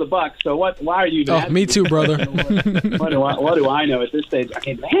pick was the Bucks. So what? Why are you? Oh, me too, brother. what do I know at this stage? I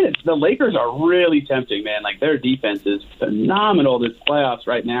mean, man, the Lakers are really tempting, man. Like their defense is phenomenal this playoffs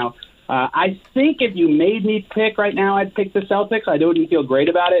right now. I think if you made me pick right now, I'd pick the Celtics. I wouldn't feel great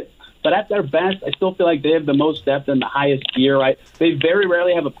about it. But at their best, I still feel like they have the most depth and the highest gear, right? They very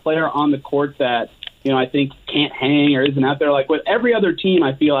rarely have a player on the court that, I think can't hang or isn't out there. Like with every other team,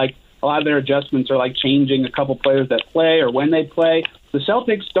 I feel like a lot of their adjustments are like changing a couple players that play or when they play. The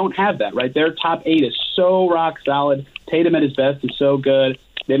Celtics don't have that, right? Their top 8 is so rock solid. Tatum at his best is so good.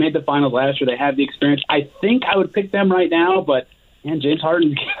 They made the finals last year. They have the experience. I think I would pick them right now, but man, James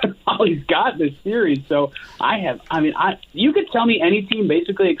Harden's all he's got this series. So you could tell me any team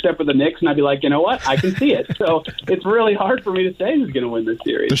basically except for the Knicks, and I'd be like, you know what? I can see it. So it's really hard for me to say who's going to win this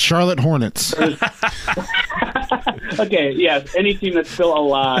series. The Charlotte Hornets. Okay, yes, any team that's still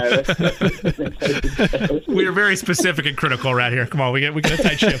alive. We are very specific and critical around here. Come on, we get a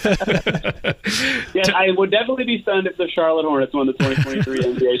tight ship. Yes, I would definitely be stunned if the Charlotte Hornets won the 2023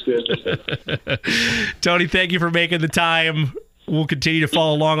 NBA Series. Tony, thank you for making the time. We'll continue to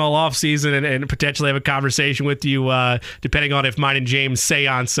follow along all offseason and potentially have a conversation with you, depending on if mine and James'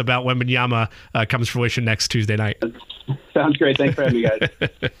 seance about Wembanyama comes to fruition next Tuesday night. Sounds great. Thanks for having me, guys.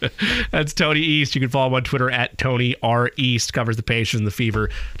 That's Tony East. You can follow him on Twitter at Tony R. East. Covers the Pacers and the Fever.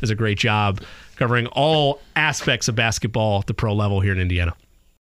 Does a great job covering all aspects of basketball at the pro level here in Indiana.